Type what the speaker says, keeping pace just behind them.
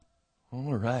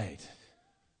All right.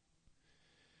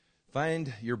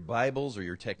 Find your Bibles or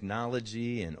your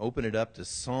technology and open it up to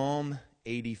Psalm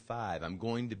 85. I'm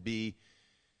going to be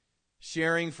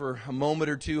sharing for a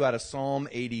moment or two out of Psalm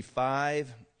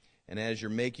 85. And as you're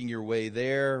making your way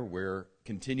there, we're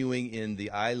continuing in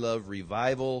the I Love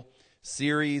Revival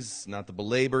series. Not to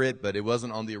belabor it, but it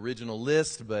wasn't on the original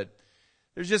list, but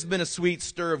there's just been a sweet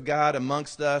stir of God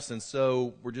amongst us, and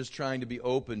so we're just trying to be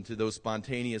open to those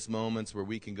spontaneous moments where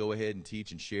we can go ahead and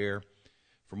teach and share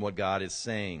from what God is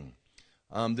saying.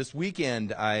 This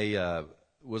weekend, I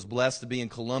was blessed to be in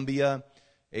Colombia,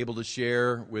 able to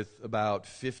share with about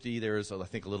 50, there's I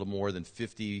think a little more than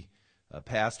 50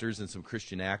 pastors and some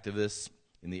Christian activists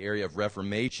in the area of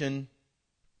Reformation,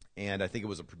 and I think it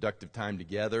was a productive time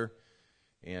together.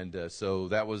 And so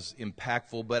that was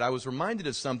impactful. But I was reminded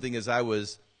of something as I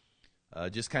was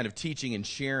just kind of teaching and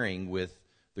sharing with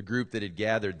the group that had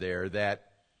gathered there, that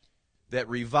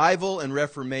revival and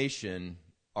reformation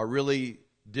are really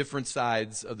different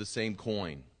sides of the same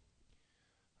coin.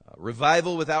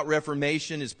 Revival without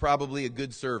reformation is probably a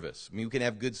good service. I mean, we can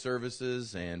have good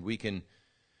services and we can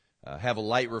have a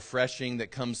light refreshing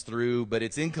that comes through, but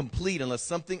it's incomplete unless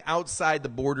something outside the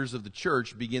borders of the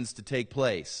church begins to take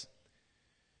place.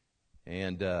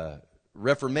 And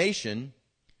reformation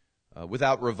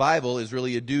without revival is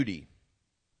really a duty.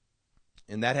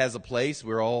 And that has a place.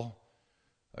 We're all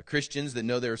Christians that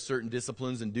know there are certain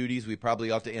disciplines and duties we probably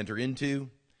ought to enter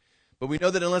into. But we know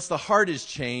that unless the heart is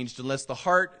changed, unless the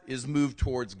heart is moved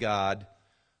towards God,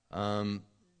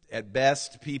 at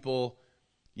best people,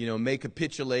 may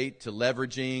capitulate to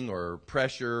leveraging or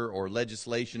pressure or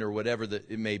legislation or whatever that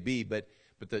it may be. But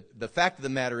the fact of the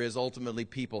matter is, ultimately,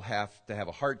 people have to have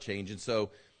a heart change. And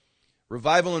so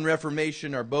revival and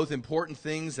reformation are both important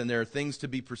things, and there are things to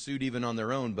be pursued even on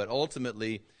their own. But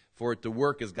ultimately, for it to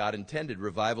work as God intended,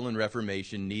 revival and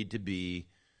reformation need to be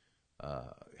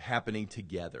happening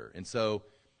together. And so,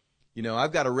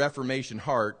 I've got a reformation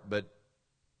heart, but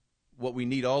what we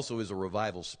need also is a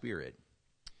revival spirit.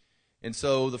 And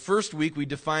so the first week, we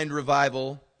defined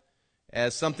revival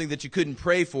as something that you couldn't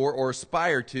pray for or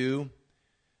aspire to.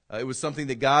 It was something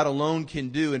that God alone can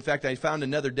do. In fact, I found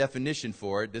another definition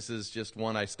for it. This is just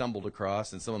one I stumbled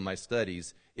across in some of my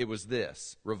studies. It was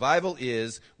this: revival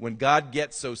is when God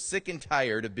gets so sick and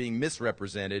tired of being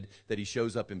misrepresented that he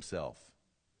shows up himself.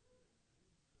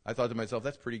 I thought to myself,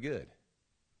 that's pretty good.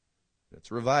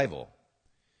 That's revival.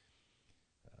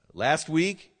 Last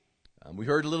week, we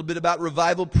heard a little bit about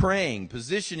revival praying,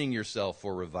 positioning yourself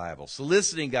for revival,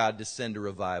 soliciting God to send a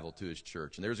revival to his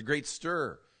church. And there was a great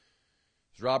stir,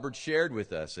 as Robert shared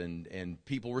with us, and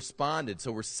people responded.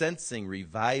 So we're sensing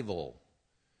revival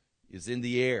is in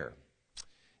the air.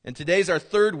 And today's our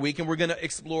third week, and we're going to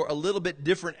explore a little bit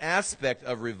different aspect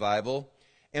of revival,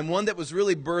 and one that was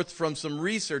really birthed from some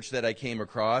research that I came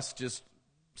across, just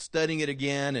studying it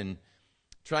again and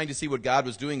trying to see what God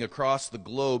was doing across the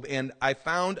globe. And I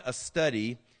found a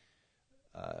study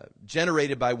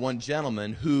generated by one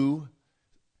gentleman who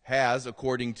has,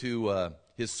 according to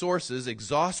his sources,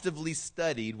 exhaustively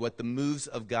studied what the moves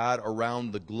of God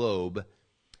around the globe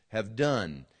have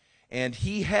done. And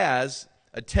he has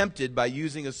attempted, by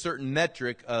using a certain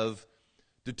metric of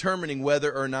determining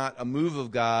whether or not a move of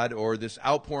God or this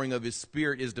outpouring of his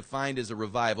Spirit is defined as a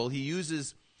revival, he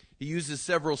uses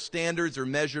several standards or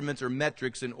measurements or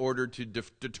metrics in order to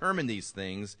determine these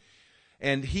things.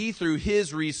 And he, through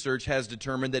his research, has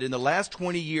determined that in the last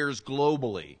 20 years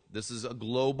globally, this is a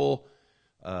global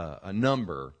a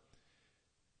number,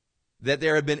 that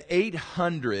there have been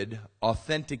 800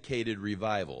 authenticated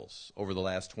revivals over the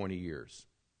last 20 years.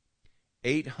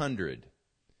 800.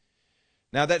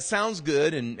 Now that sounds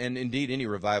good, and indeed any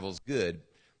revival is good,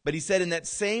 but he said in that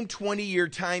same 20-year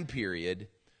time period,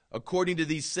 according to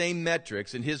these same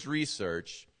metrics in his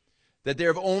research, that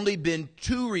there have only been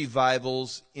 2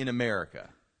 revivals in America.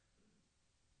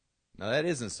 Now that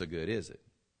isn't so good, is it?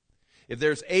 If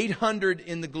there's 800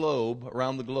 in the globe,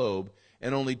 around the globe,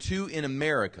 and only 2 in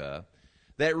America,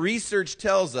 that research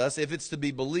tells us, if it's to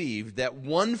be believed, that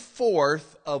 1/4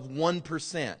 of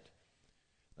 1%.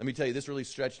 Let me tell you, this really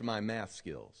stretched my math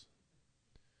skills.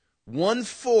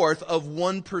 1/4 of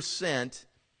 1%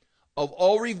 of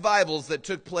all revivals that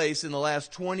took place in the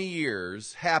last 20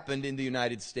 years happened in the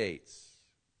United States.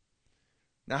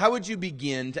 Now, how would you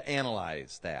begin to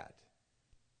analyze that?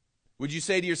 Would you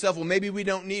say to yourself, well, maybe we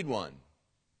don't need one?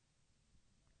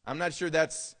 I'm not sure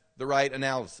that's the right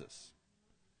analysis.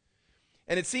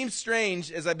 And it seems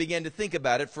strange, as I began to think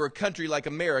about it, for a country like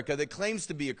America that claims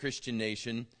to be a Christian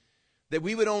nation, that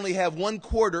we would only have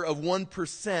 1/4 of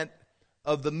 1%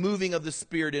 of the moving of the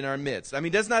Spirit in our midst. I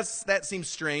mean, does not that seem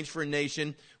strange for a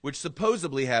nation which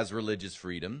supposedly has religious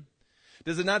freedom?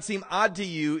 Does it not seem odd to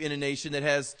you in a nation that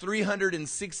has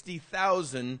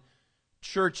 360,000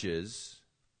 churches,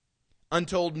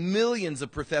 untold millions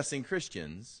of professing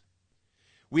Christians?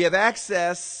 We have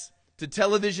access to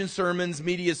television sermons,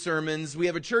 media sermons. We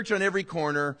have a church on every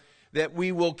corner that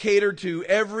we will cater to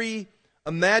every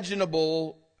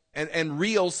imaginable and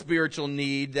real spiritual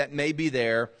need that may be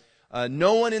there.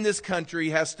 No one in this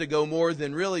country has to go more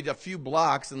than really a few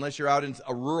blocks, unless you're out in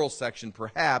a rural section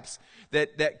perhaps,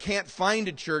 that can't find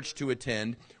a church to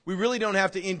attend. We really don't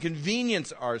have to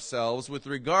inconvenience ourselves with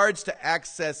regards to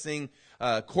accessing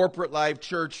corporate life,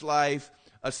 church life,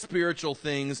 spiritual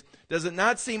things. Does it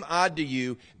not seem odd to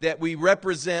you that we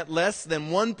represent less than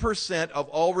 1% of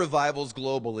all revivals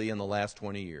globally in the last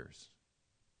 20 years?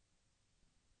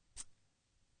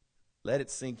 Let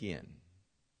it sink in.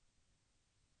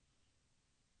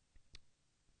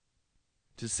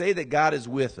 To say that God is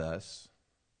with us,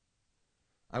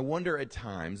 I wonder at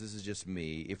times, this is just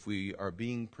me, if we are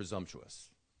being presumptuous.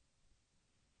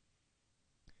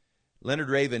 Leonard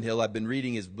Ravenhill, I've been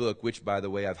reading his book, which, by the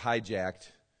way, I've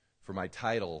hijacked for my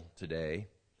title today.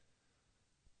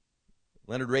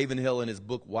 Leonard Ravenhill, in his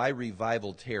book, Why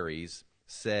Revival Tarries,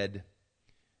 said,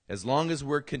 "As long as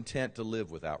we're content to live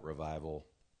without revival,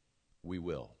 we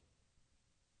will."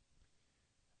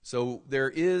 So there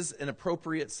is an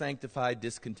appropriate sanctified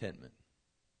discontentment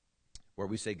where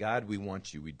we say, God, we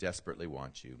want you. We desperately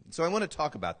want you. So I want to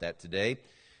talk about that today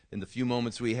in the few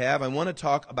moments we have. I want to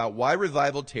talk about why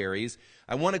revival tarries.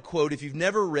 I want to quote, if you've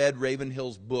never read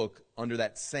Ravenhill's book under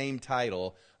that same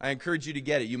title, I encourage you to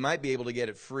get it. You might be able to get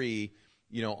it free,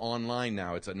 online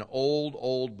now. It's an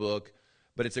old book,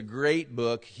 but it's a great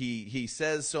book. He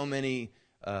says so many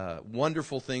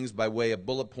wonderful things by way of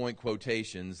bullet point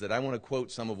quotations that I want to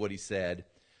quote some of what he said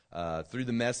through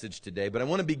the message today. But I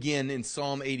want to begin in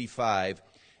Psalm 85,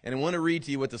 and I want to read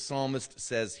to you what the psalmist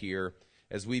says here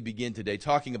as we begin today,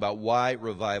 talking about why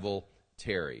revival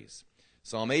tarries.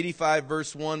 Psalm 85,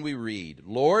 verse 1, we read,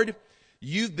 "Lord,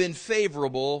 you've been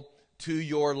favorable to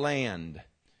your land.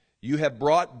 You have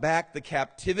brought back the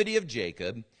captivity of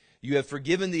Jacob. You have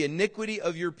forgiven the iniquity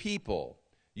of your people.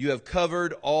 You have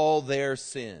covered all their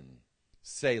sin.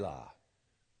 Selah.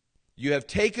 You have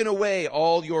taken away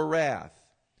all your wrath.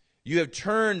 You have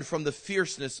turned from the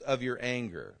fierceness of your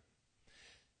anger."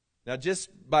 Now, just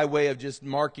by way of just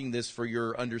marking this for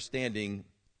your understanding,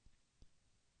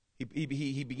 he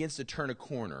begins to turn a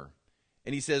corner.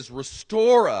 And he says,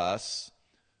 "Restore us,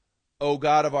 O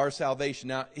God of our salvation."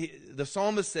 Now, the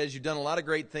psalmist says, you've done a lot of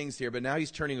great things here, but now he's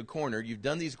turning a corner. You've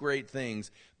done these great things,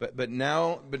 but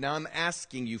now I'm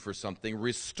asking you for something.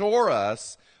 Restore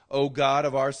us, O God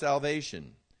of our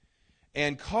salvation,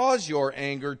 and cause your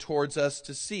anger towards us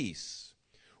to cease.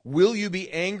 Will you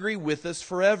be angry with us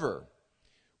forever?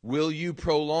 Will you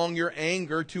prolong your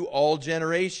anger to all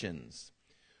generations?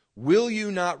 Will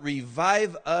you not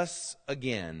revive us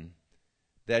again,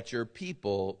 that your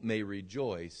people may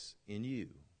rejoice in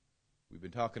you? We've been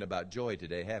talking about joy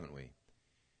today, haven't we?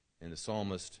 And the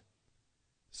psalmist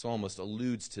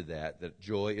alludes to that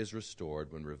joy is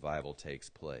restored when revival takes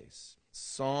place.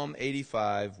 Psalm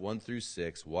 85, 1 through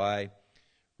 6, why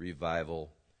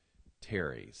revival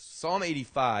tarries. Psalm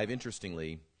 85,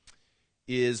 interestingly,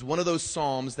 is one of those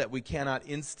psalms that we cannot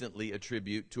instantly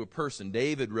attribute to a person.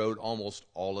 David wrote almost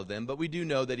all of them, but we do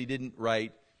know that he didn't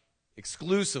write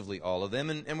exclusively all of them,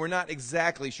 and we're not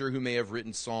exactly sure who may have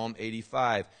written Psalm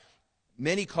 85.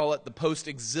 Many call it the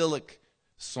post-exilic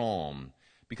psalm,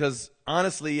 because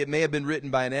honestly, it may have been written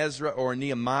by an Ezra or a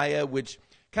Nehemiah, which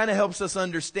kind of helps us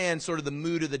understand sort of the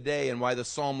mood of the day and why the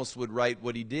psalmist would write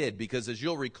what he did. Because as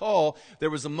you'll recall, there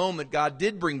was a moment God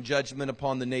did bring judgment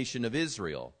upon the nation of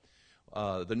Israel.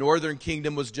 The northern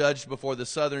kingdom was judged before the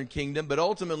southern kingdom, but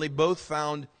ultimately both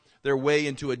found their way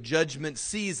into a judgment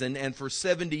season, and for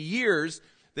 70 years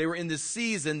they were in this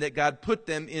season that God put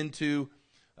them into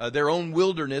their own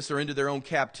wilderness or into their own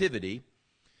captivity.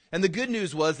 And the good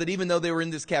news was that even though they were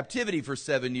in this captivity for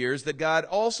 7 years, that God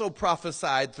also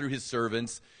prophesied through his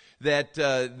servants that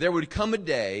there would come a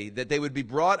day that they would be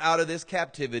brought out of this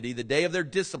captivity, the day of their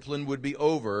discipline would be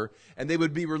over, and they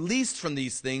would be released from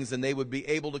these things, and they would be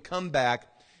able to come back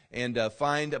and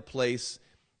find a place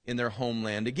in their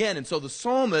homeland again. And so the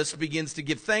psalmist begins to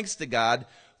give thanks to God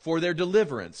for their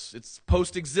deliverance. It's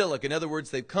post-exilic. In other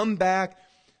words, they've come back,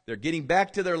 they're getting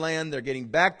back to their land, they're getting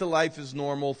back to life as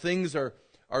normal, things are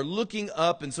looking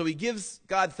up, and so he gives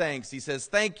God thanks. He says,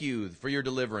 thank you for your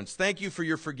deliverance. Thank you for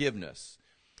your forgiveness.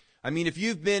 I mean, if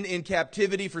you've been in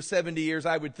captivity for 70 years,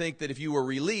 I would think that if you were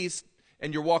released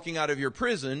and you're walking out of your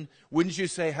prison, wouldn't you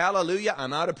say, hallelujah,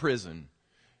 I'm out of prison?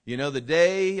 You know, the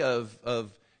day of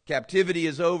captivity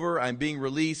is over. I'm being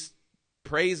released.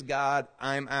 Praise God,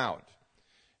 I'm out.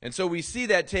 And so we see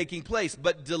that taking place.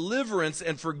 But deliverance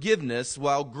and forgiveness,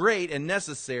 while great and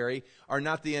necessary, are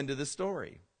not the end of the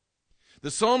story. The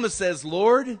psalmist says,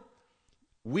 Lord,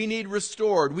 we need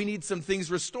restored. We need some things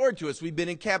restored to us. We've been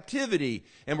in captivity,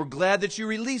 and we're glad that you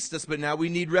released us, but now we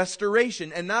need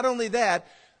restoration. And not only that,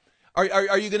 are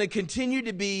you going to continue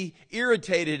to be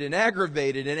irritated and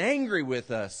aggravated and angry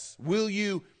with us? Will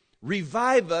you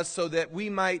revive us so that we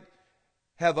might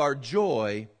have our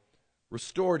joy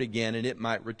restored again and it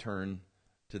might return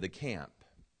to the camp?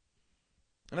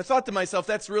 And I thought to myself,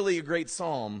 that's really a great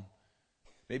psalm,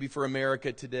 maybe for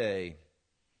America today.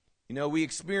 You know, we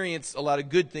experience a lot of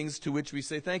good things to which we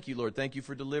say, thank you, Lord. Thank you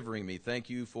for delivering me. Thank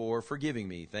you for forgiving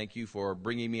me. Thank you for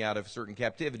bringing me out of certain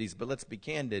captivities. But let's be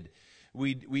candid.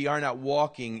 We are not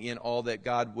walking in all that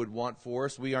God would want for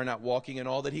us. We are not walking in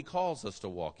all that he calls us to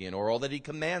walk in or all that he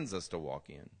commands us to walk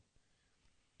in.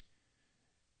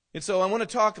 And so I want to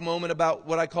talk a moment about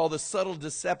what I call the subtle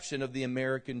deception of the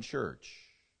American church.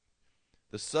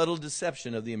 The subtle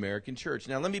deception of the American church.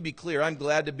 Now, let me be clear. I'm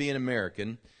glad to be an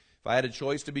American. If I had a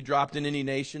choice to be dropped in any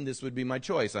nation, this would be my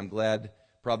choice. I'm glad,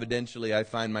 providentially, I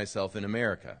find myself in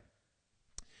America.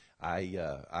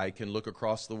 I can look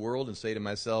across the world and say to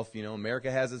myself, you know,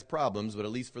 America has its problems, but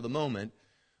at least for the moment,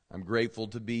 I'm grateful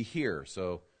to be here.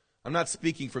 So I'm not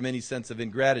speaking from any sense of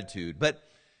ingratitude, but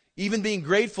even being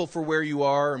grateful for where you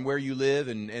are and where you live,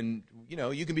 and you know,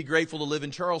 you can be grateful to live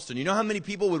in Charleston. You know how many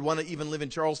people would want to even live in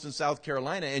Charleston, South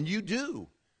Carolina, and you do.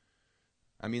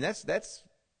 I mean, that's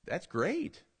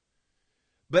great.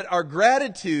 But our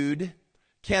gratitude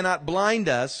cannot blind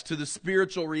us to the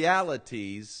spiritual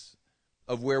realities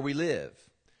of where we live.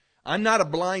 I'm not a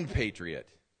blind patriot.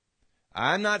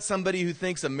 I'm not somebody who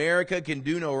thinks America can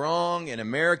do no wrong and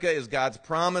America is God's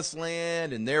promised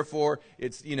land and therefore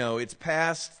it's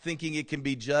past thinking it can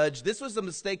be judged. This was a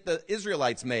mistake the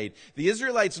Israelites made. The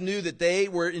Israelites knew that they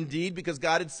were indeed, because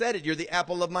God had said it, you're the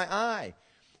apple of my eye.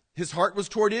 His heart was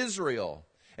toward Israel.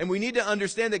 And we need to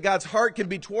understand that God's heart can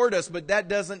be toward us, but that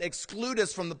doesn't exclude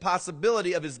us from the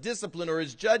possibility of his discipline or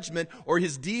his judgment or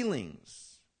his dealings.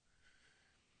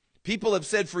 People have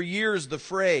said for years the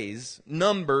phrase,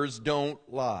 numbers don't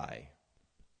lie.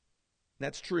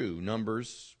 That's true.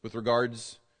 Numbers, with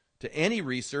regards to any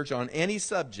research on any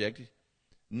subject,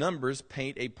 numbers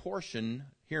paint a portion,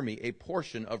 hear me, a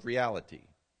portion of reality.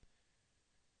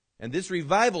 And this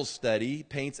revival study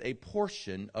paints a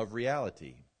portion of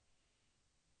reality.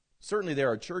 Certainly there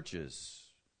are churches,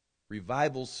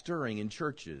 revival stirring in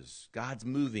churches, God's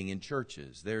moving in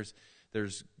churches.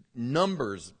 There's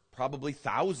numbers, probably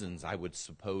thousands, I would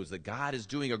suppose, that God is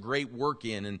doing a great work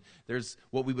in, and there's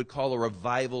what we would call a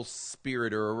revival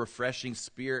spirit or a refreshing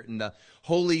spirit, and the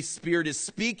Holy Spirit is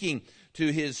speaking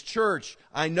to his church.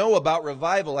 I know about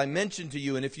revival. I mentioned to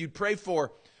you, and if you pray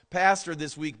for Pastor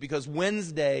this week, because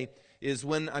Wednesday is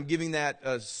when I'm giving that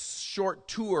short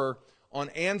tour on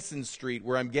Anson Street,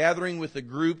 where I'm gathering with a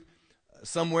group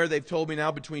somewhere, they've told me now,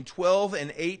 between 12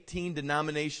 and 18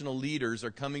 denominational leaders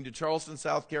are coming to Charleston,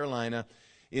 South Carolina,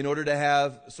 in order to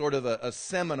have sort of a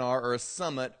seminar or a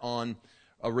summit on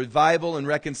a revival and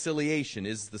reconciliation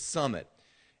is the summit.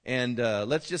 And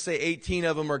let's just say 18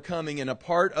 of them are coming, and a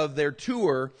part of their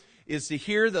tour is to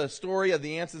hear the story of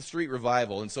the Anson Street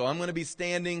revival. And so I'm going to be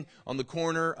standing on the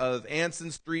corner of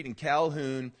Anson Street and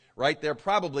Calhoun, right there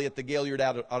probably at the Gaillard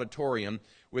Auditorium,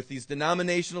 with these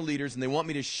denominational leaders, and they want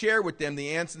me to share with them the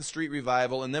Anson Street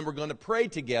revival, and then we're going to pray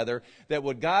together that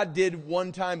what God did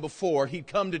one time before, he'd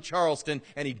come to Charleston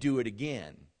and he'd do it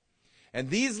again. And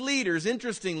these leaders,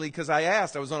 interestingly, because I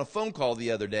was on a phone call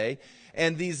the other day,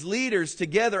 and these leaders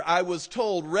together, I was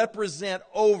told, represent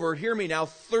over, hear me now,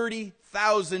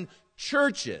 30,000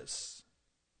 churches.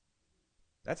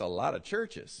 That's a lot of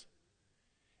churches.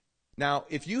 Now,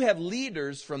 if you have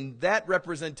leaders from that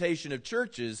representation of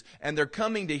churches and they're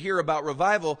coming to hear about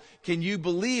revival, can you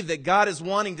believe that God is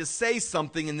wanting to say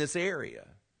something in this area?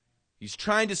 He's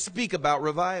trying to speak about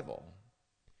revival.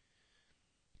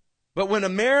 But when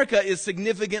America is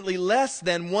significantly less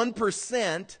than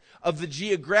 1% of the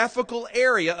geographical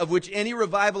area of which any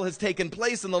revival has taken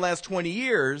place in the last 20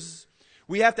 years,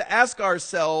 we have to ask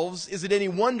ourselves, is it any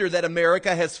wonder that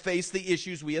America has faced the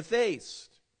issues we have faced?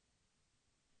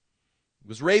 It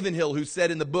was Ravenhill who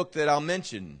said in the book that I'll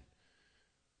mention,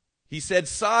 he said,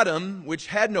 Sodom, which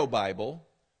had no Bible,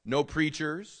 no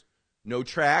preachers, no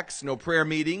tracts, no prayer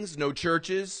meetings, no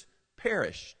churches,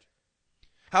 perished.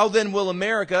 How then will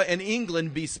America and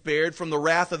England be spared from the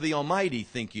wrath of the Almighty,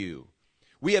 think you?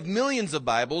 We have millions of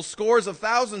Bibles, scores of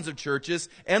thousands of churches,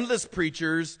 endless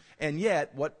preachers, and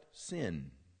yet, what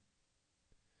sin?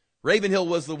 Ravenhill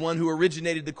was the one who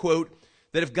originated the quote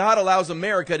that if God allows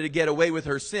America to get away with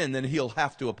her sin, then he'll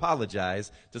have to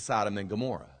apologize to Sodom and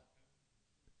Gomorrah.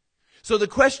 So the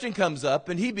question comes up,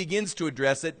 and he begins to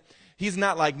address it. He's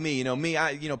not like me.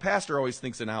 Pastor always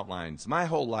thinks in outlines. My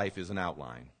whole life is an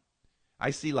outline. I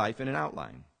see life in an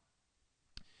outline.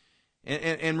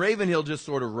 And Ravenhill just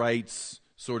sort of writes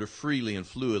sort of freely and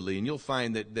fluidly, and you'll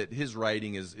find that his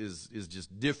writing is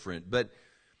just different. But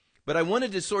I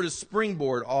wanted to sort of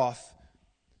springboard off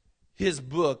his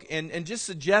book and just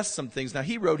suggest some things. Now,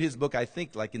 he wrote his book, I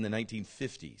think, like in the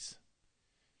 1950s.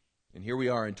 And here we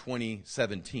are in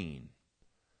 2017.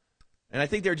 And I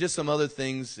think there are just some other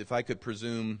things, if I could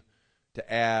presume,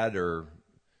 to add or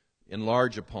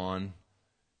enlarge upon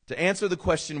to answer the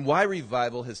question, why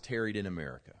revival has tarried in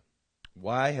America.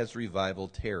 Why has revival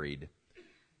tarried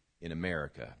in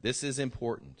America? This is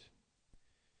important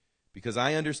because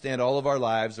I understand all of our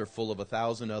lives are full of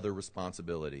 1,000 other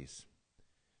responsibilities.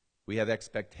 We have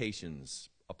expectations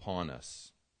upon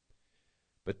us.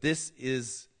 But this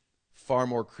is far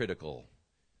more critical.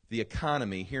 The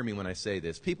economy, hear me when I say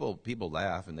this, people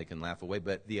laugh and they can laugh away,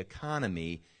 but the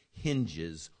economy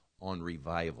hinges on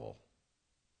revival.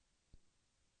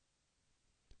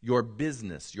 Your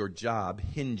business, your job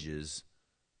hinges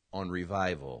on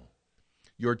revival.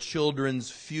 Your children's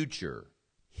future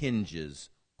hinges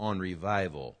on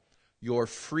revival. Your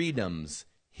freedoms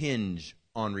hinge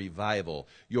on revival.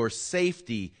 Your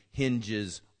safety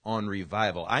hinges on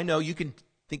revival. I know you can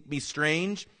think me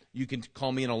strange. You can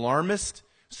call me an alarmist,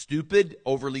 stupid,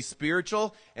 overly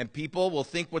spiritual, and people will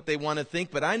think what they want to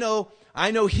think. But I know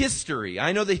history.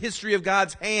 I know the history of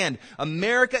God's hand.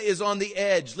 America is on the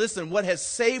edge. Listen, what has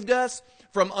saved us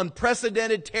from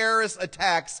unprecedented terrorist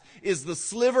attacks is the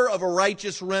sliver of a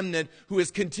righteous remnant who has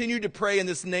continued to pray in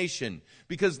this nation.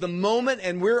 Because the moment,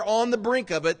 and we're on the brink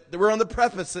of it, we're on the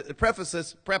precipice.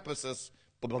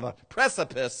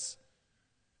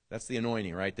 That's the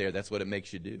anointing right there. That's what it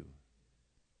makes you do.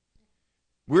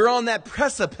 We're on that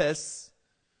precipice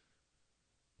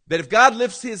that if God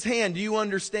lifts his hand, do you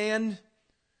understand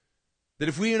that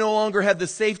if we no longer have the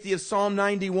safety of Psalm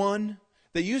 91,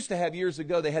 they used to have years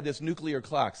ago, they had this nuclear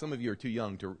clock. Some of you are too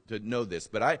young to know this,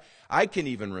 but I can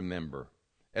even remember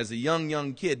as a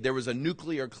young kid, there was a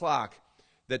nuclear clock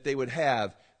that they would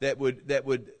have that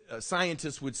would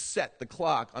scientists would set the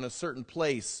clock on a certain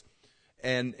place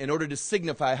and in order to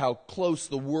signify how close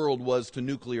the world was to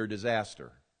nuclear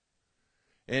disaster.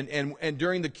 And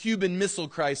during the Cuban Missile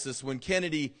Crisis, when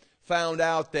Kennedy found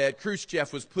out that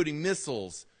Khrushchev was putting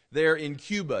missiles there in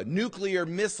Cuba, nuclear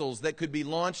missiles that could be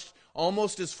launched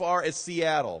almost as far as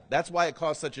Seattle. That's why it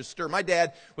caused such a stir. My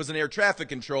dad was an air traffic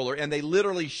controller, and they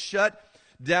literally shut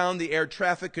down the air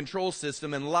traffic control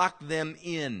system and locked them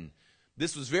in.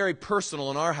 This was very personal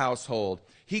in our household.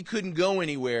 He couldn't go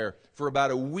anywhere for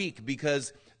about a week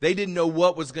because they didn't know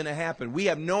what was going to happen. We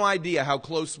have no idea how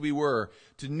close we were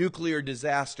to nuclear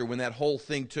disaster when that whole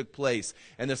thing took place.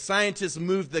 And the scientists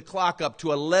moved the clock up to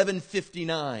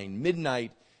 11:59,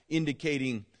 midnight,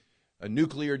 indicating a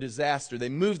nuclear disaster. They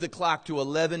moved the clock to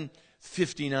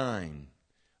 11:59.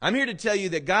 I'm here to tell you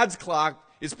that God's clock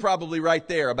is probably right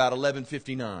there, about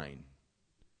 11:59.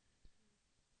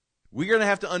 We're going to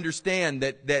have to understand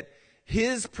that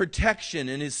his protection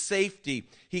and his safety,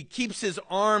 he keeps his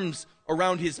arms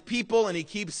around his people and he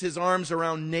keeps his arms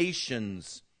around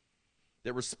nations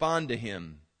that respond to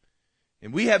him.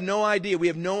 And we have no idea, we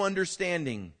have no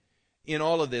understanding in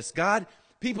all of this.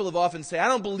 People have often said, I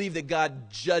don't believe that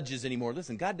God judges anymore.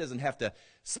 Listen, God doesn't have to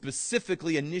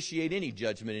specifically initiate any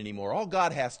judgment anymore. All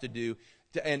God has to do,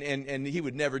 and he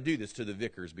would never do this to the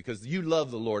Vickers because you love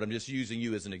the Lord. I'm just using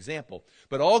you as an example.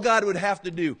 But all God would have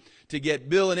to do to get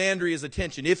Bill and Andrea's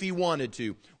attention, if he wanted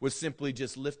to, was simply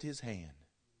just lift his hand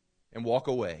and walk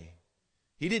away.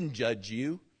 He didn't judge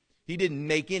you. He didn't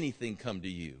make anything come to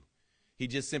you. He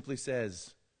just simply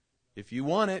says, if you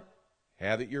want it,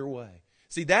 have it your way.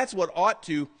 See, that's what ought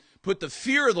to put the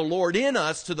fear of the Lord in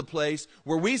us to the place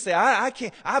where we say, I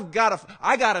can't, I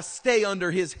got to stay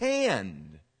under his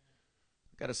hand.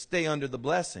 I've got to stay under the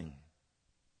blessing.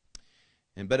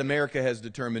 But America has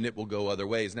determined it will go other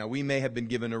ways. Now, we may have been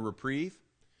given a reprieve.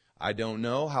 I don't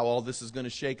know how all this is going to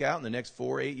shake out in the next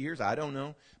 4 or 8 years. I don't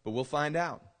know, but we'll find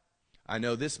out. I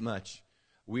know this much.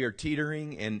 We are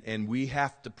teetering, and we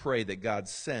have to pray that God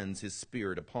sends his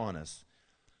Spirit upon us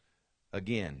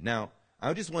again. Now,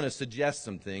 I just want to suggest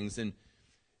some things, and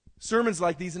sermons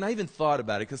like these, and I even thought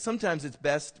about it, because sometimes it's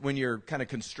best when you're kind of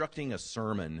constructing a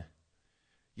sermon,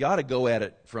 you ought to go at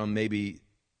it from maybe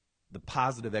the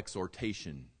positive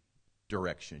exhortation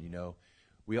direction,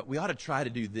 We ought to try to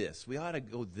do this. We ought to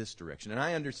go this direction. And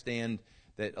I understand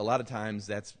that a lot of times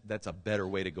that's a better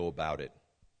way to go about it.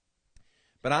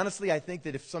 But honestly, I think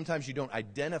that if sometimes you don't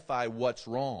identify what's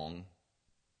wrong,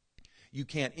 you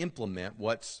can't implement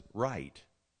what's right.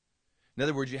 In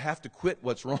other words, you have to quit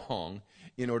what's wrong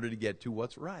in order to get to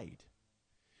what's right.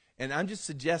 And I'm just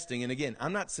suggesting, and again,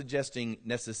 I'm not suggesting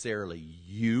necessarily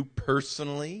you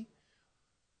personally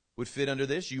would fit under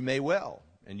this. You may well,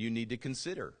 and you need to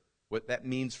consider what that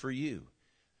means for you.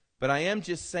 But I am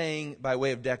just saying, by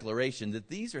way of declaration, that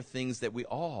these are things that we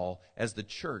all, as the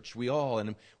church,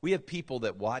 and we have people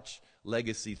that watch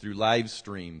Legacy through live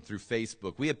stream, through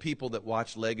Facebook. We have people that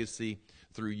watch Legacy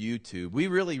through YouTube. We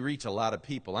really reach a lot of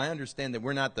people. I understand that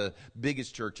we're not the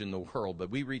biggest church in the world, but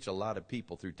we reach a lot of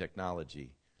people through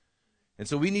technology. And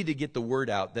so we need to get the word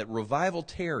out that revival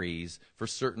tarries for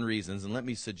certain reasons, and let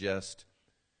me suggest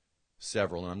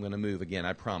several, and I'm going to move again.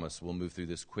 I promise we'll move through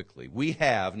this quickly. We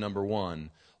have, number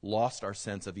one, lost our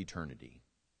sense of eternity.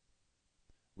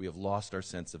 We have lost our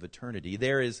sense of eternity.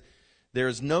 There is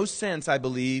no sense, I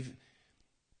believe,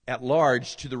 at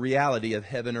large to the reality of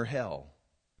heaven or hell.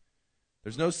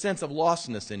 There's no sense of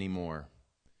lostness anymore.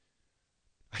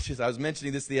 I was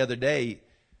mentioning this the other day.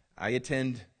 I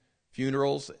attend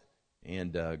funerals,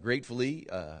 and gratefully,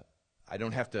 I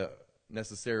don't have to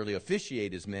necessarily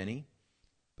officiate as many,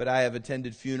 but I have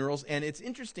attended funerals, and it's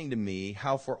interesting to me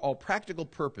how, for all practical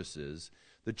purposes,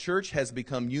 the church has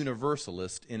become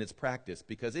universalist in its practice,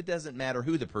 because it doesn't matter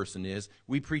who the person is,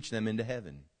 we preach them into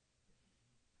heaven.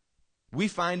 We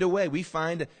find a way. We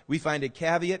find a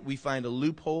caveat. We find a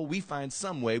loophole. We find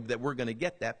some way that we're going to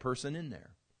get that person in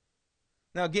there.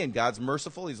 Now, again, God's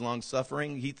merciful. He's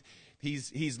long-suffering.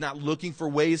 He's not looking for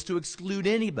ways to exclude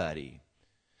anybody.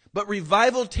 But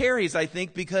revival tarries, I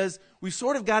think, because we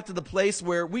sort of got to the place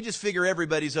where we just figure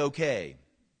everybody's okay.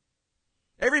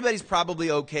 Everybody's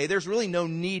probably okay. There's really no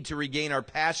need to regain our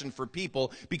passion for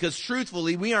people, because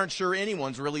truthfully, we aren't sure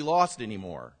anyone's really lost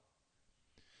anymore.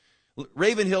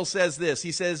 Ravenhill says this.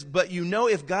 He says, "But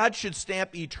if God should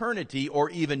stamp eternity or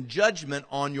even judgment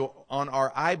on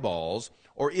our eyeballs,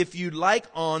 or if you'd like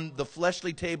on the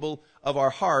fleshly table of our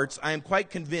hearts, I am quite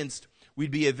convinced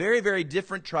we'd be a very, very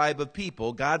different tribe of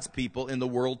people, God's people, in the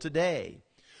world today.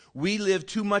 We live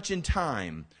too much in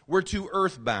time. We're too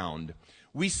earthbound.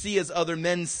 We see as other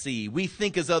men see. We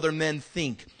think as other men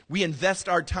think. We invest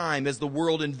our time as the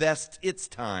world invests its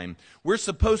time. We're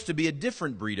supposed to be a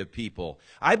different breed of people.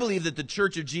 I believe that the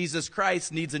Church of Jesus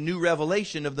Christ needs a new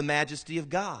revelation of the majesty of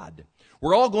God.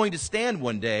 We're all going to stand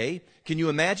one day, can you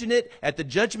imagine it, at the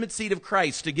judgment seat of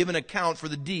Christ to give an account for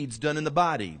the deeds done in the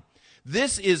body.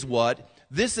 This is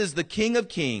the King of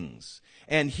Kings.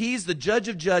 And he's the judge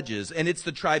of judges, and it's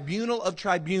the tribunal of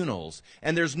tribunals,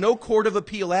 and there's no court of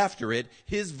appeal after it.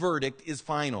 His verdict is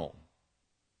final."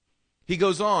 He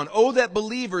goes on, "Oh, that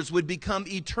believers would become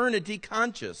eternity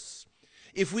conscious.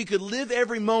 If we could live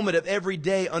every moment of every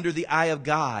day under the eye of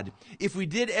God, if we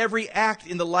did every act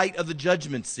in the light of the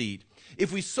judgment seat,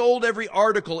 if we sold every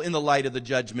article in the light of the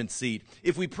judgment seat,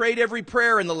 if we prayed every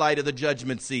prayer in the light of the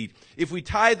judgment seat, if we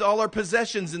tithed all our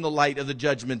possessions in the light of the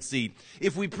judgment seat,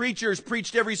 if we preachers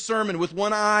preached every sermon with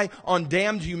one eye on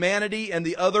damned humanity and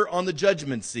the other on the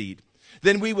judgment seat,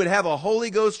 then we would have a Holy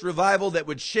Ghost revival that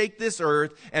would shake this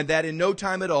earth, and that in no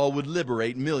time at all would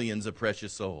liberate millions of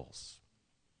precious souls."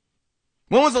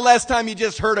 When was the last time you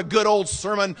just heard a good old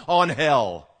sermon on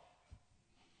hell?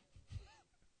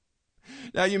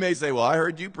 Now you may say, "Well, I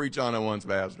heard you preach on it once,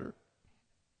 Pastor."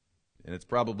 And it's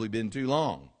probably been too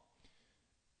long.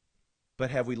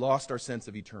 But have we lost our sense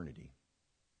of eternity?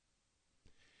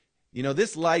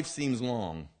 This life seems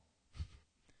long,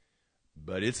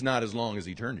 but it's not as long as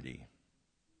eternity.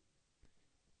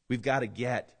 We've got to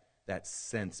get that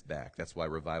sense back. That's why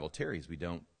revival tarries. We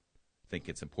don't think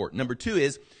it's important. Number two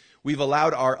is, we've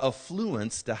allowed our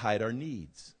affluence to hide our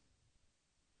needs.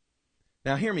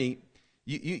 Now hear me.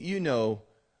 You know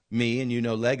me, and you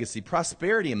know Legacy.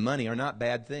 Prosperity and money are not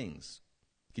bad things.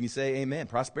 Can you say amen?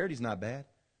 Prosperity is not bad.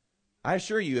 I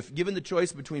assure you, if given the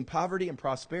choice between poverty and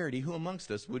prosperity, who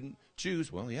amongst us wouldn't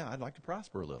choose, well, yeah, I'd like to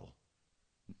prosper a little?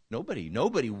 Nobody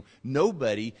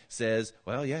says,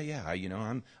 well,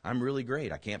 I'm really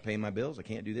great. I can't pay my bills. I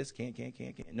can't do this. Can't.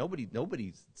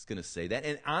 Nobody's going to say that.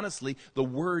 And honestly, the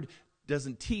Word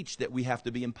doesn't teach that we have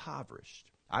to be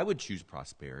impoverished. I would choose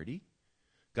prosperity.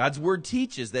 God's Word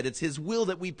teaches that it's His will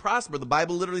that we prosper. The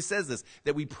Bible literally says this,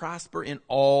 that we prosper in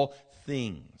all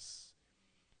things.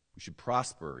 We should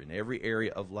prosper in every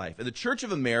area of life. And the Church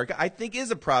of America, I think,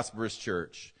 is a prosperous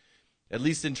church. At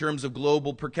least in terms of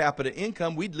global per capita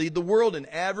income, we'd lead the world in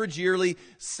average yearly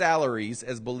salaries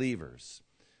as believers.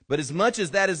 But as much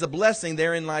as that is a blessing,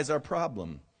 therein lies our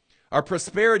problem. Our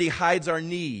prosperity hides our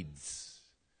needs.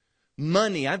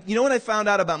 Money. You know what I found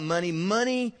out about money?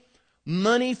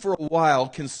 Money for a while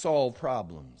can solve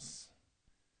problems.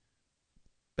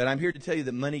 But I'm here to tell you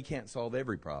that money can't solve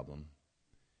every problem.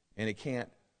 And it can't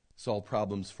solve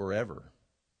problems forever.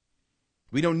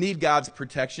 We don't need God's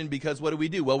protection because what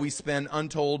do? Well, we spend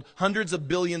untold hundreds of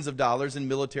billions of dollars in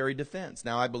military defense.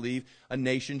 Now, I believe a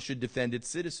nation should defend its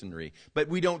citizenry. But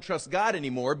we don't trust God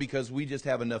anymore because we just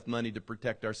have enough money to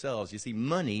protect ourselves. You see,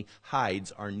 money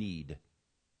hides our need.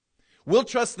 We'll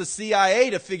trust the CIA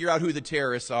to figure out who the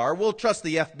terrorists are. We'll trust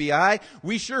the FBI.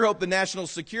 We sure hope the National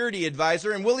Security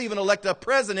Advisor, and we'll even elect a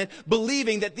president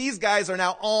believing that these guys are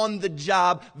now on the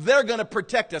job. They're going to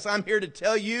protect us. I'm here to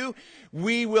tell you,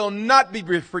 we will not be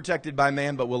protected by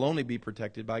man, but we'll only be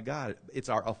protected by God. It's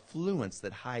our affluence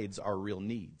that hides our real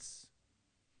needs.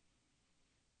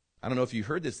 I don't know if you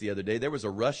heard this the other day. There was a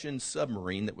Russian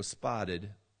submarine that was spotted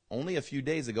only a few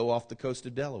days ago off the coast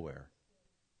of Delaware.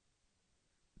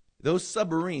 Those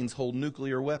submarines hold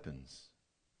nuclear weapons.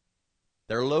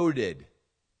 They're loaded.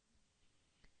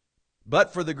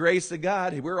 But for the grace of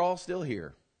God, we're all still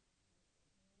here.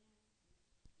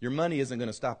 Your money isn't going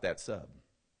to stop that sub.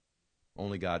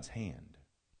 Only God's hand.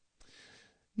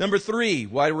 Number 3,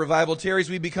 why revival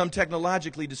tarries? We become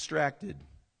technologically distracted.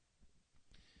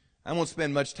 I won't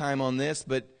spend much time on this,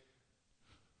 but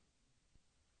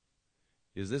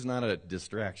is this not a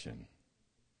distraction?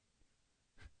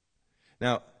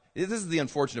 Now, this is the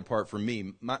unfortunate part for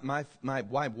me. My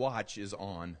watch is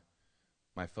on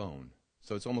my phone.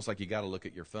 So it's almost like you got to look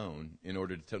at your phone in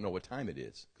order to know what time it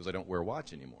is, because I don't wear a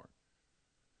watch anymore.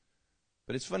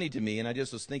 But it's funny to me, and I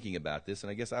just was thinking about this, and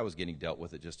I guess I was getting dealt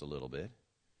with it just a little bit,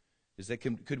 is that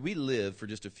could we live for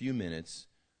just a few minutes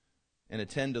and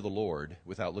attend to the Lord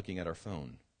without looking at our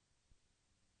phone?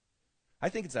 I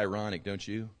think it's ironic, don't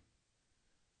you?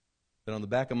 That on the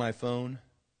back of my phone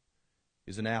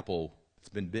is an apple it's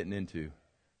been bitten into.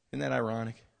 Isn't that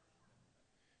ironic?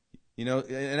 You know,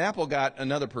 an apple got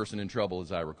another person in trouble,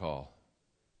 as I recall.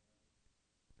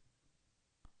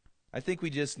 I think we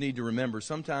just need to remember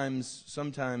sometimes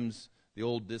the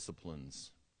old disciplines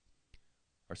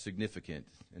are significant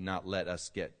and not let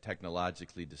us get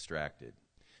technologically distracted.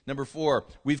 Number 4,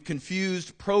 we've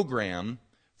confused program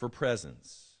for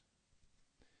presence.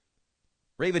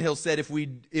 Ravenhill said,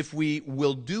 if we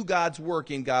will do God's work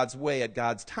in God's way at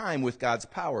God's time with God's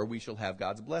power, we shall have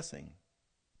God's blessing.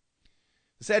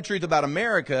 The sad truth about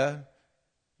America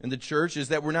and the church is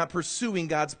that we're not pursuing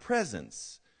God's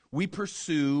presence. We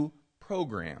pursue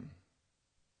program.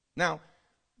 Now,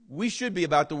 we should be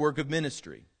about the work of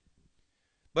ministry.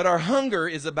 But our hunger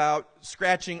is about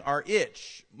scratching our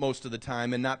itch most of the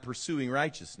time and not pursuing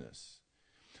righteousness.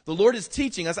 The Lord is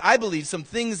teaching us, I believe, some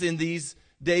things in these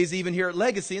days, even here at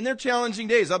Legacy, and they're challenging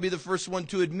days. I'll be the first one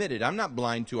to admit it. I'm not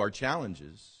blind to our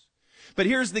challenges. But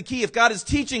here's the key. If God is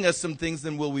teaching us some things,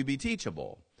 then will we be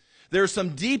teachable? There are some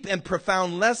deep and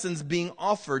profound lessons being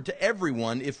offered to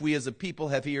everyone if we as a people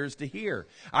have ears to hear.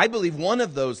 I believe one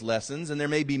of those lessons, and there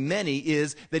may be many,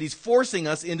 is that He's forcing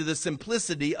us into the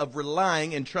simplicity of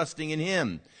relying and trusting in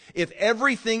Him. If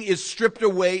everything is stripped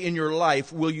away in your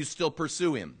life, will you still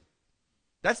pursue Him?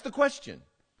 That's the question.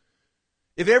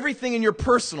 If everything in your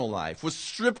personal life was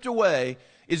stripped away,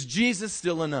 is Jesus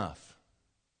still enough?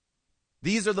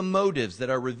 These are the motives that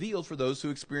are revealed for those who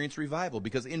experience revival,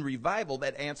 because in revival,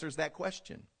 that answers that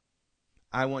question.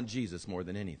 I want Jesus more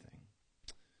than anything.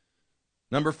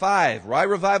 Number 5, why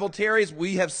revival tarries?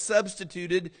 We have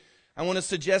substituted, I want to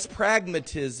suggest,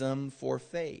 pragmatism for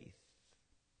faith.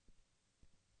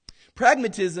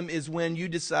 Pragmatism is when you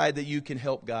decide that you can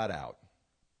help God out.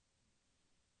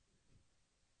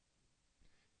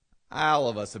 All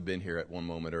of us have been here at one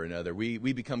moment or another. We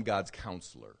become God's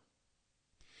counselor.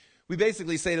 We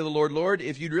basically say to the Lord, Lord,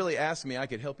 if you'd really ask me, I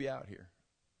could help you out here.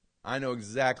 I know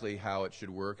exactly how it should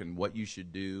work and what you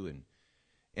should do.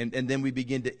 And then we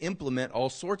begin to implement all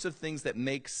sorts of things that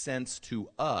make sense to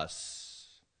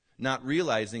us, not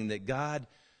realizing that God,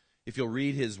 if you'll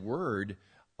read His Word,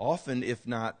 often, if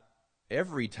not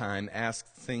every time, asks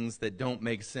things that don't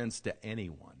make sense to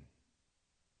anyone.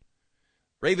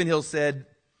 Ravenhill said,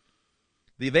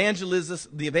 The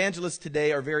evangelists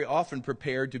today are very often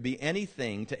prepared to be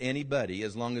anything to anybody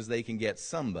as long as they can get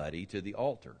somebody to the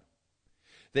altar.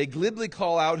 They glibly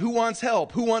call out, who wants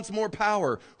help? Who wants more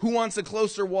power? Who wants a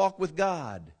closer walk with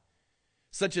God?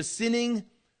 Such a sinning,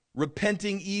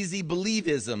 repenting, easy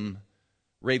believism,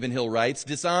 Ravenhill writes,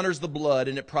 dishonors the blood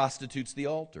and it prostitutes the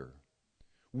altar.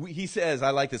 He says, I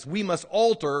like this, we must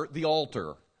alter the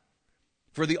altar.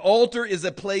 For the altar is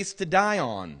a place to die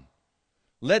on.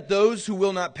 Let those who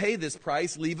will not pay this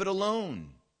price leave it alone.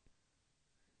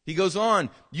 He goes on,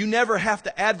 you never have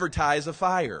to advertise a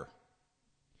fire.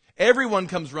 Everyone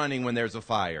comes running when there's a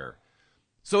fire.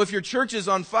 So if your church is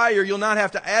on fire, you'll not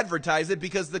have to advertise it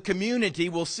because the community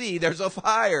will see there's a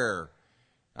fire.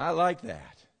 I like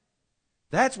that.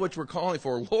 That's what we're calling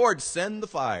for. Lord, send the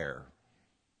fire.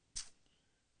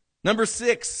 Number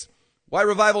 6, why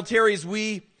revival tarries,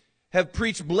 we have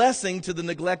preached blessing to the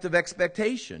neglect of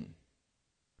expectation.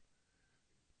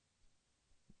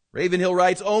 Ravenhill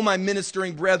writes, "Oh, my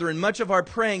ministering brethren, much of our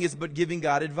praying is but giving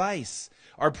God advice.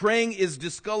 Our praying is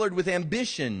discolored with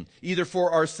ambition, either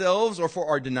for ourselves or for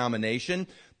our denomination.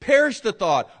 Perish the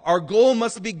thought, our goal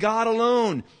must be God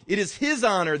alone. It is His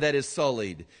honor that is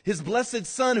sullied, His blessed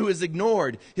Son who is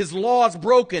ignored, His laws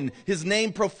broken, His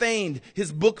name profaned,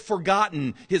 His book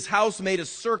forgotten, His house made a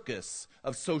circus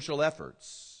of social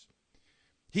efforts."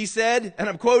 He said, and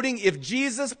I'm quoting, if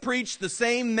Jesus preached the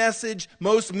same message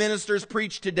most ministers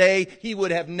preach today, He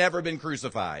would have never been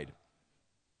crucified.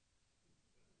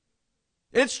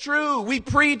 It's true. We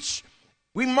preach,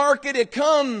 we market it,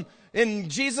 come,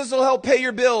 and Jesus will help pay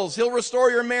your bills. He'll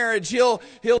restore your marriage. He'll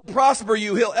prosper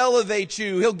you. He'll elevate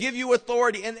you. He'll give you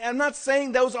authority. And I'm not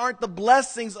saying those aren't the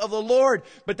blessings of the Lord,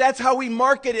 but that's how we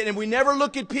market it. And we never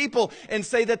look at people and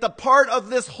say that the part of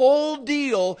this whole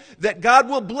deal that God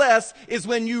will bless is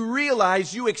when you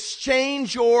realize you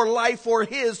exchange your life for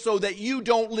His so that you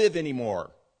don't live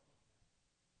anymore.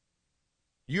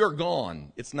 You're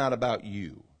gone. It's not about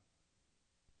you.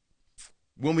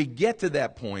 When we get to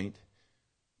that point,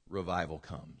 revival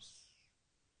comes.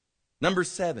 Number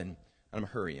 7, I'm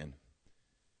hurrying.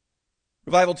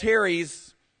 Revival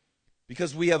tarries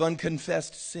because we have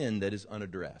unconfessed sin that is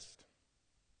unaddressed.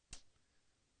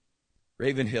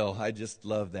 Ravenhill, I just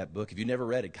love that book. If you never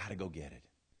read it, gotta go get it.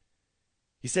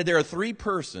 He said there are 3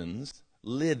 persons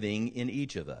living in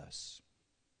each of us.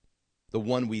 The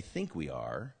one we think we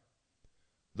are,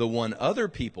 the one other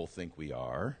people think we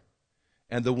are,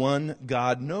 and the one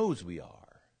God knows we are.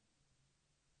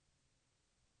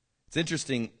 It's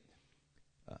interesting,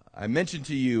 I mentioned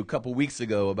to you a couple weeks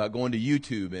ago about going to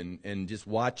YouTube and just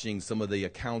watching some of the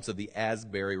accounts of the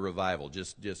Asbury Revival.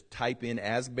 Just type in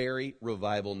Asbury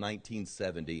Revival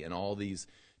 1970 and all these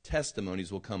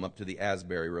testimonies will come up to the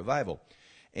Asbury Revival.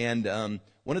 And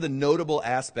one of the notable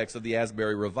aspects of the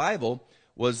Asbury Revival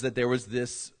was that there was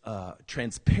this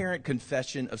transparent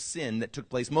confession of sin that took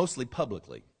place mostly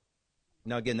publicly.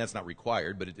 Now again, that's not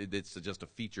required, but it's just a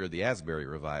feature of the Asbury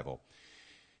Revival.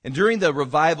 And during the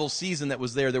revival season that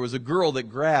was there was a girl that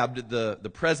grabbed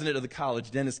the president of the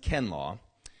college, Dennis Kenlaw,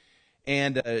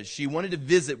 and she wanted to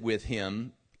visit with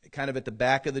him kind of at the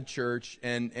back of the church,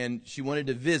 and she wanted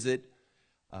to visit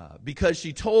because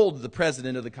she told the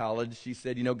president of the college, she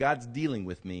said, you know, God's dealing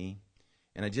with me,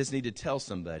 and I just need to tell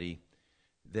somebody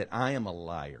that I am a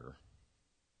liar.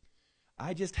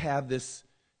 I just have this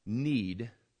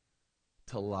need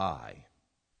to lie.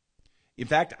 In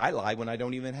fact, I lie when I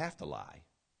don't even have to lie.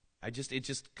 It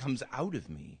just comes out of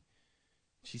me.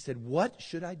 She said, what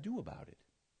should I do about it?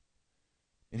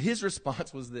 And his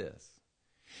response was this.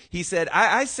 He said,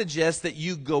 I suggest that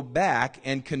you go back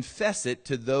and confess it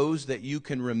to those that you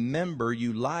can remember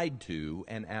you lied to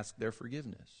and ask their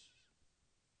forgiveness.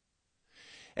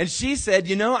 And she said,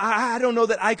 you know, I don't know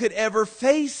that I could ever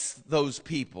face those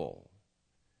people.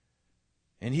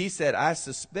 And he said, I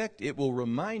suspect it will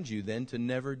remind you then to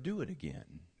never do it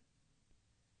again.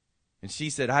 And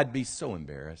she said, I'd be so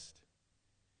embarrassed.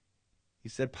 He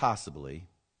said, possibly,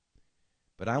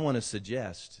 but I want to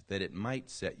suggest that it might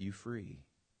set you free.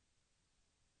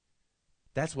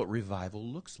 That's what revival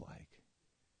looks like.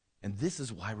 And this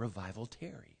is why revival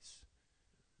tarries.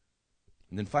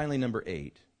 And then finally, number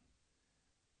 8,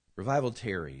 revival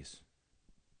tarries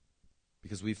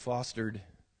because we fostered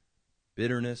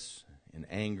bitterness and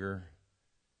anger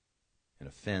and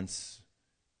offense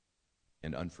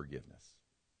and unforgiveness.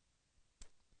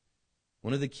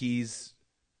 One of the keys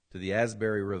to the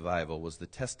Asbury Revival was the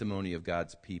testimony of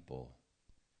God's people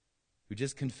who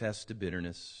just confessed to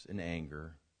bitterness and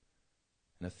anger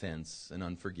and offense and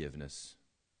unforgiveness.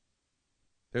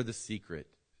 They're the secret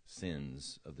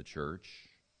sins of the church.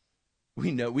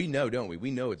 We know, don't we?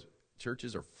 We know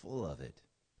churches are full of it.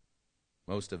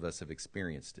 Most of us have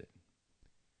experienced it.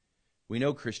 We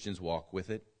know Christians walk with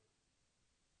it.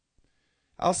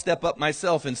 I'll step up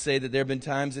myself and say that there have been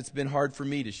times it's been hard for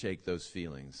me to shake those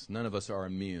feelings. None of us are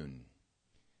immune.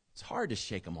 It's hard to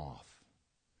shake them off.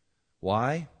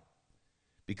 Why?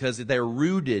 Because they're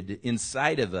rooted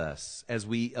inside of us as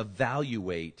we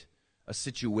evaluate a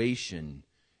situation,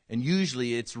 and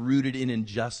usually it's rooted in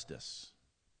injustice.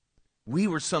 We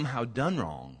were somehow done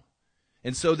wrong.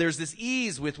 And so there's this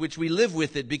ease with which we live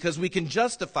with it because we can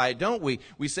justify it, don't we?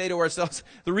 We say to ourselves,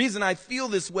 the reason I feel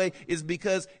this way is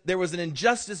because there was an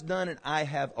injustice done and I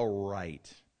have a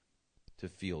right to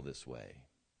feel this way.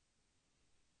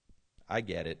 I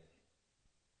get it.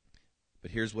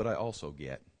 But here's what I also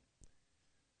get.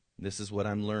 This is what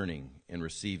I'm learning and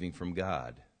receiving from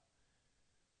God.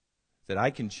 That I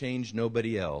can change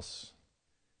nobody else,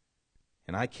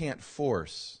 and I can't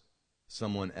force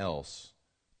someone else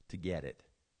to get it.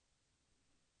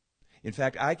 In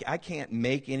fact, I can't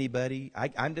make anybody,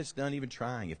 I'm just not even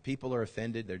trying. If people are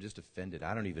offended, they're just offended.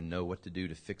 I don't even know what to do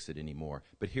to fix it anymore.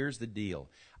 But here's the deal.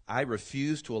 I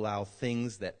refuse to allow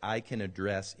things that I can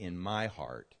address in my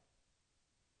heart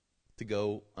to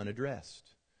go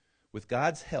unaddressed. With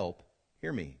God's help,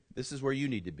 hear me, this is where you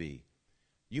need to be.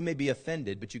 You may be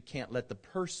offended, but you can't let the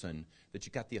person that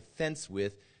you got the offense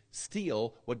with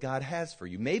steal what God has for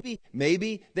you.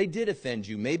 Maybe they did offend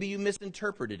you. Maybe you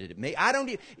misinterpreted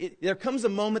it. There comes a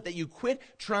moment that you quit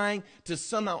trying to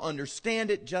somehow understand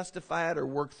it, justify it, or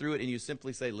work through it, and you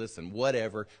simply say, listen,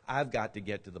 whatever, I've got to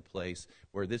get to the place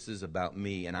where this is about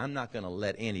me, and I'm not going to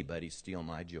let anybody steal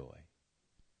my joy.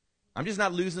 I'm just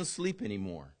not losing sleep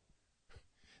anymore.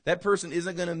 That person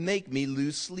isn't going to make me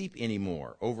lose sleep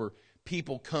anymore over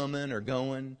people coming or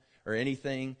going or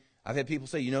anything. I've had people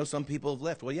say, some people have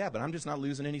left. Well, yeah, but I'm just not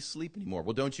losing any sleep anymore.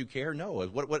 Well, don't you care? No.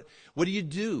 What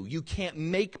do? You can't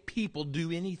make people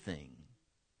do anything.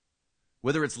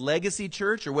 Whether it's Legacy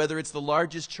Church or whether it's the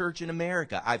largest church in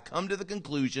America, I've come to the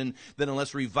conclusion that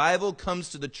unless revival comes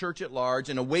to the church at large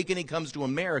and awakening comes to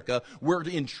America, we're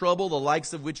in trouble the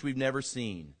likes of which we've never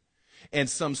seen. And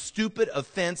some stupid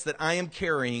offense that I am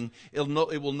carrying, it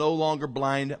will no longer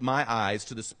blind my eyes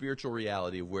to the spiritual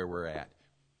reality of where we're at.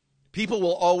 People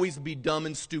will always be dumb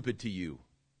and stupid to you.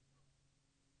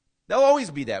 They'll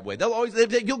always be that way.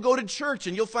 You'll go to church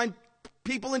and you'll find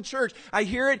people in church. I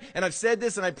hear it, and I've said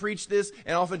this and I preach this,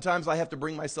 and oftentimes I have to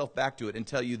bring myself back to it and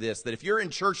tell you this, that if you're in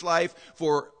church life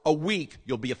for a week,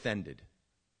 you'll be offended.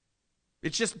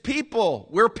 It's just people.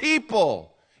 We're people.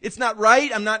 It's not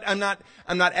right. I'm not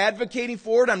advocating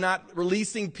for it. I'm not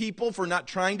releasing people for not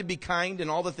trying to be kind and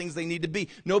all the things they need to be.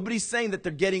 Nobody's saying that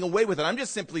they're getting away with it. I'm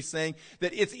just simply saying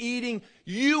that it's eating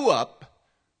you up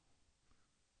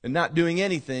and not doing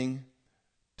anything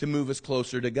to move us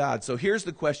closer to God. So here's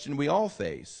the question we all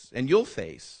face, and you'll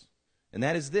face, and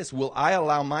that is this: will I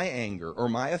allow my anger or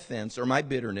my offense or my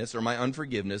bitterness or my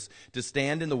unforgiveness to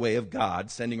stand in the way of God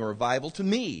sending a revival to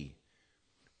me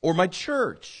or my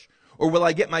church? Or will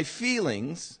I get my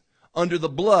feelings under the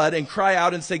blood and cry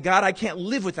out and say, God, I can't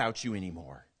live without you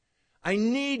anymore. I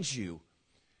need you.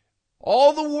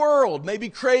 All the world may be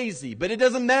crazy, but it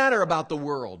doesn't matter about the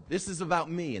world. This is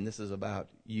about me, and this is about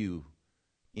you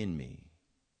in me.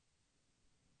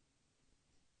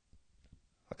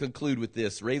 I'll conclude with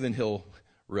this. Ravenhill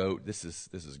wrote, this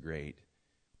is great.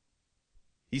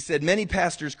 He said, many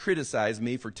pastors criticize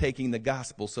me for taking the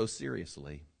gospel so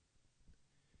seriously.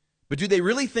 But do they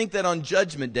really think that on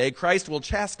Judgment Day, Christ will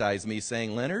chastise me,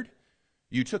 saying, Leonard,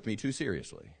 you took me too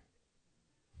seriously?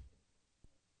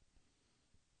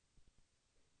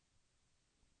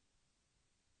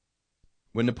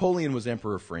 When Napoleon was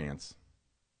Emperor of France,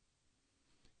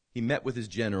 he met with his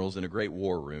generals in a great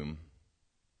war room,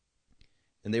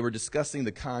 and they were discussing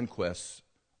the conquests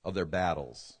of their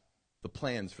battles, the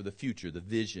plans for the future, the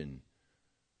vision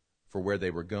for where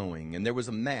they were going. And there was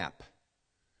a map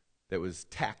that was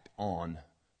tacked on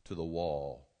to the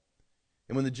wall.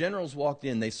 And when the generals walked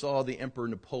in, they saw the Emperor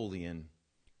Napoleon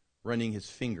running his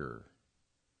finger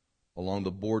along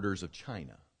the borders of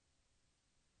China.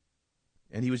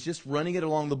 And he was just running it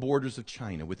along the borders of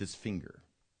China with his finger.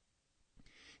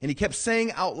 And he kept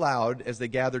saying out loud as they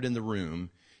gathered in the room,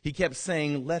 he kept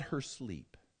saying, let her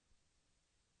sleep.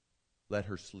 Let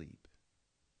her sleep.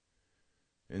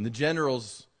 And the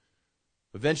generals,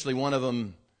 eventually one of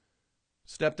them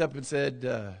stepped up and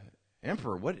said,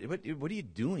 Emperor, what are you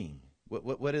doing?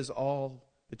 What is all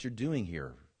that you're doing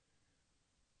here?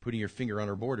 Putting your finger on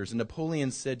her borders. And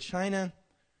Napoleon said, China,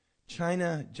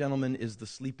 gentlemen, is the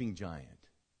sleeping giant.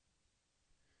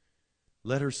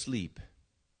 Let her sleep.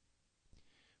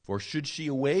 For should she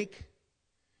awake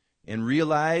and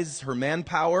realize her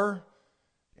manpower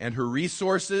and her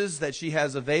resources that she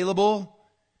has available,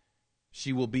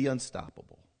 she will be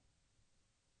unstoppable.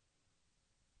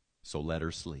 So let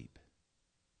her sleep.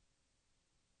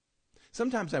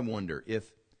 Sometimes I wonder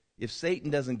if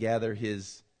Satan doesn't gather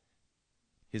his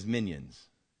minions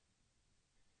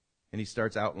and he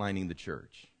starts outlining the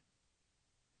church.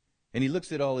 And he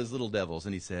looks at all his little devils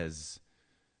and he says,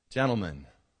 "Gentlemen,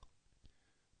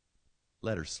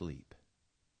 let her sleep.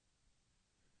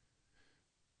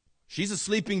 She's a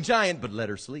sleeping giant, but let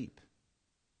her sleep.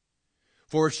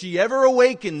 For if she ever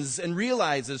awakens and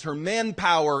realizes her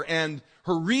manpower and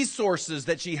her resources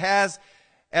that she has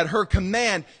at her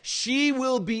command, she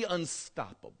will be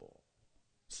unstoppable.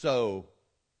 So,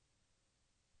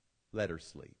 let her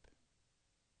sleep."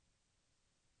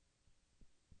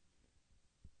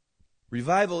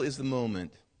 Revival is the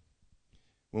moment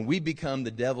when we become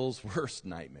the devil's worst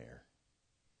nightmare.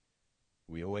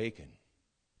 We awaken,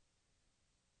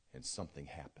 and something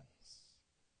happens.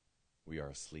 We are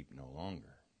asleep no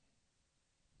longer.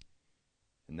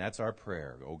 And that's our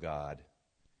prayer. Oh God,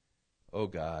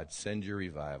 send your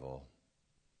revival.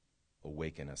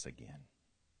 Awaken us again.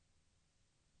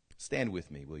 Stand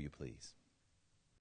with me, will you please?